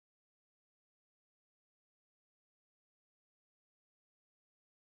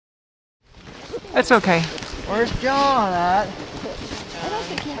That's okay. Where's John at?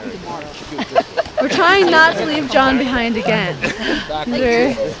 We're trying not to leave John behind again. We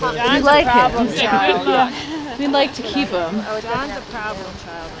like him. We'd like to keep him. John's a problem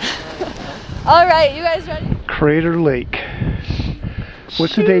child. All right, you guys ready? Crater Lake.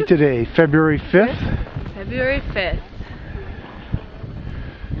 What's the date today? February 5th? February 5th.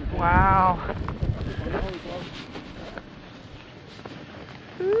 Wow.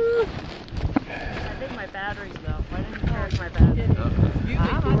 I think my batteries though. Why didn't you charge my batteries? You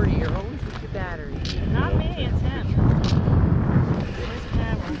think 40 you're always with your batteries. Not me, it's him. Where's the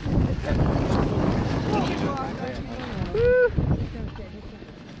camera?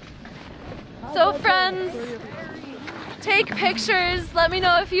 So friends, take pictures. Let me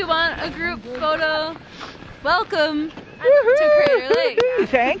know if you want a group photo. Welcome to Crater Lake.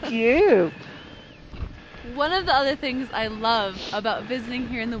 Thank you. One of the other things I love about visiting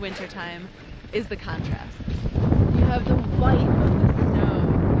here in the wintertime is the contrast. You have the white of the snow,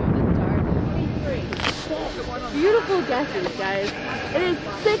 you have the dark. Beautiful guesses, guys. It is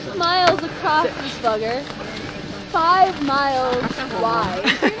 6 miles across this bugger, 5 miles wide.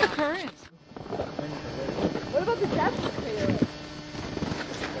 What about the depth of Crater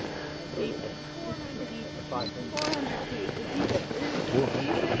Lake? 400 feet. The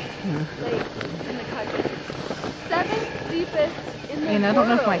deepest lake in the country. 7th deepest in the world. And I don't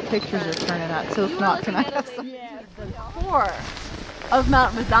know if my pictures are turning out, so if not, can I have some? The core of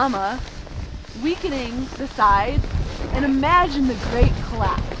Mount Mazama, weakening the sides, and imagine the great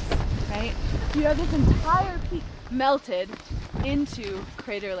collapse, right? You have this entire peak melted into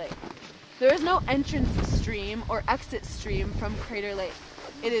Crater Lake. There is no entrance stream or exit stream from Crater Lake.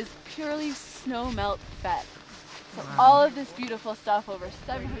 It is purely snow melt fed. So all of this beautiful stuff over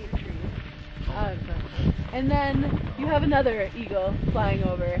 700 degrees. And then you have another eagle flying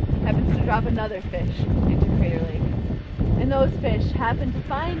over, happens to drop another fish into Crater Lake. And those fish happen to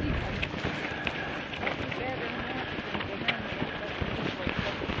find you.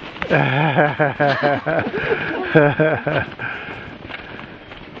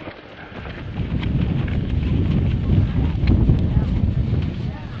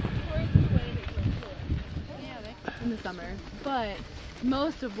 In the summer, but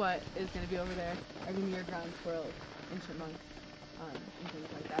most of what is going to be over there are going to be your ground squirrels and chipmunks and things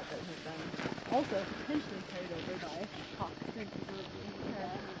like that that have been also potentially carried over by hawks.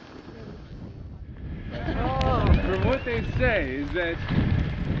 From what they say is that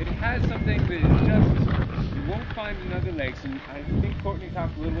it has something that is just, you won't find in other lakes, and I think Courtney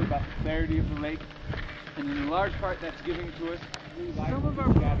talked a little bit about the clarity of the lake, and in large part that's giving to us some of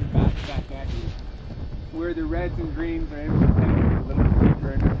our gathered back at you, where the reds and greens are able to penetrate a little bit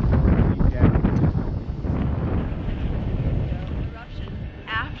deeper into the deep Eruptions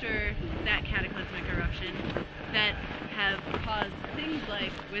after that cataclysmic eruption that have caused things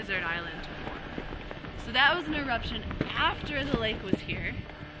like Wizard Island to form. So that was an eruption after the lake was here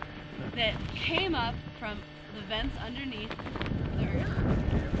that came up from the vents underneath the earth.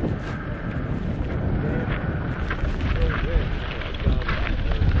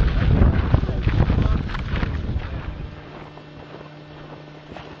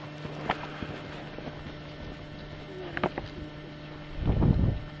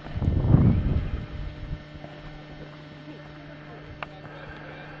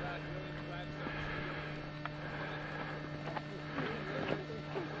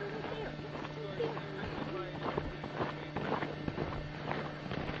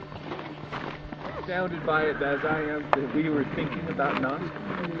 Astounded by it as I am that we were thinking about not.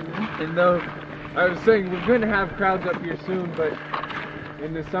 And though I was saying we're going to have crowds up here soon, but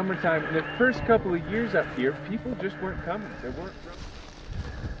in the summertime, in the first couple of years up here, people just weren't coming. There weren't.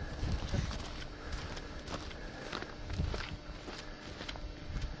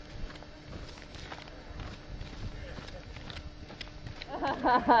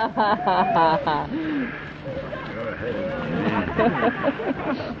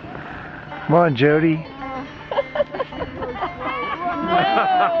 Come on, Jody.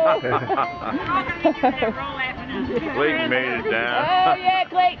 Clayton made it down. Oh yeah,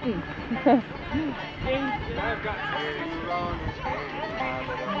 Clayton.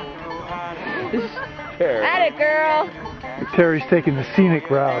 At it, girl. Terry's taking the scenic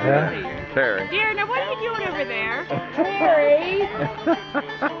route, huh? Terry. Dear, now what are you doing over there? Terry. He's going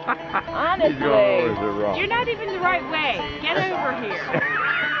over Honestly. the wrong. You're not even the right way. Get over here.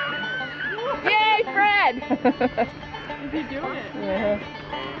 Yay, Fred. Is he doing it? Yeah.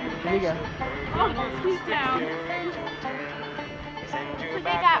 Here you go. Oh, he's down. So they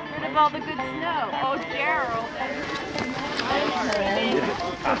got rid of of all the good snow. Oh, Gerald.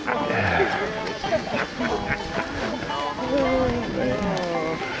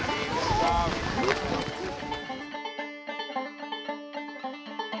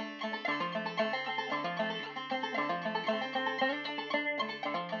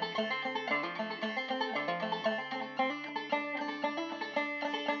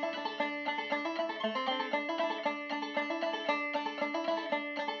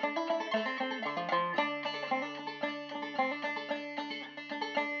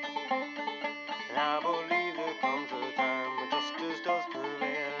 I believe there comes a time when justice does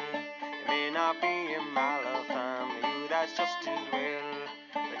prevail. It may not be in my lifetime, you that's just as well.